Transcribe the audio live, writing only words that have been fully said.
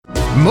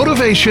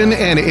Motivation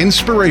and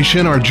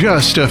inspiration are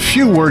just a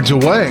few words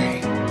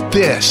away.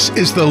 This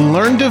is the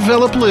Learn,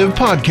 Develop, Live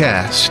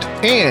podcast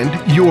and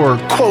your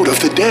quote of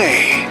the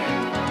day.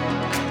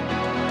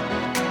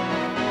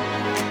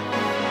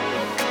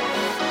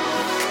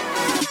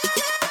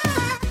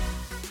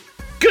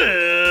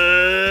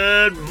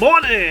 Good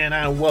morning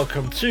and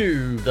welcome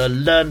to the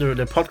Learn, Develop,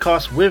 Live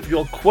podcast with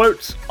your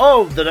quotes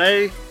of the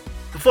day.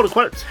 Before the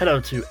quotes, head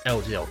over to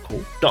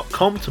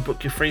ldlcall.com to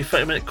book your free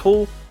 30-minute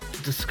call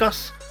to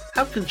discuss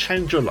how it can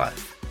change your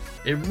life.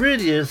 It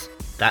really is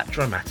that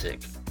dramatic.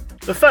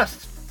 But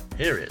first,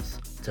 here is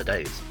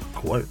today's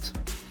quote.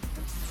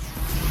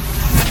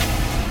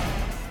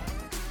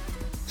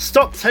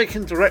 Stop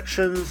taking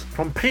directions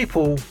from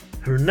people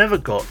who never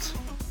got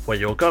where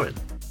you're going.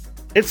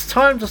 It's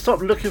time to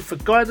stop looking for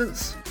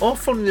guidance or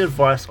following the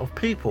advice of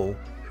people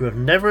who have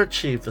never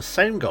achieved the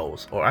same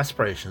goals or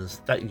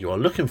aspirations that you are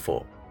looking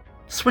for.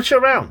 Switch it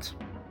around,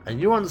 and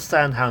you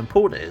understand how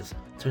important it is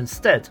to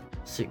instead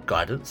seek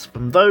guidance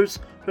from those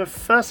who have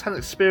first-hand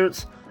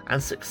experience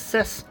and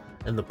success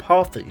in the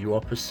path that you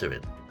are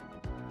pursuing.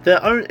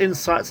 Their own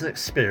insights and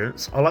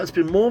experience are likely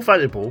to be more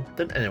valuable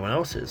than anyone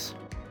else's.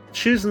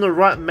 Choosing the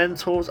right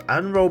mentors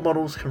and role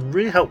models can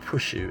really help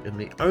push you in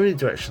the only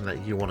direction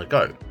that you want to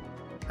go.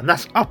 And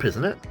that's up,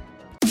 isn't it?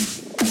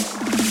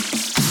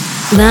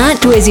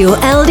 That was your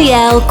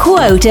LDL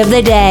quote of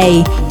the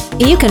day.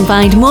 You can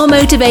find more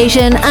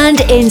motivation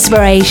and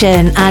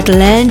inspiration at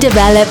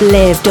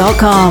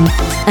learndeveloplive.com.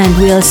 And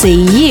we'll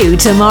see you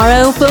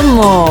tomorrow for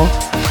more.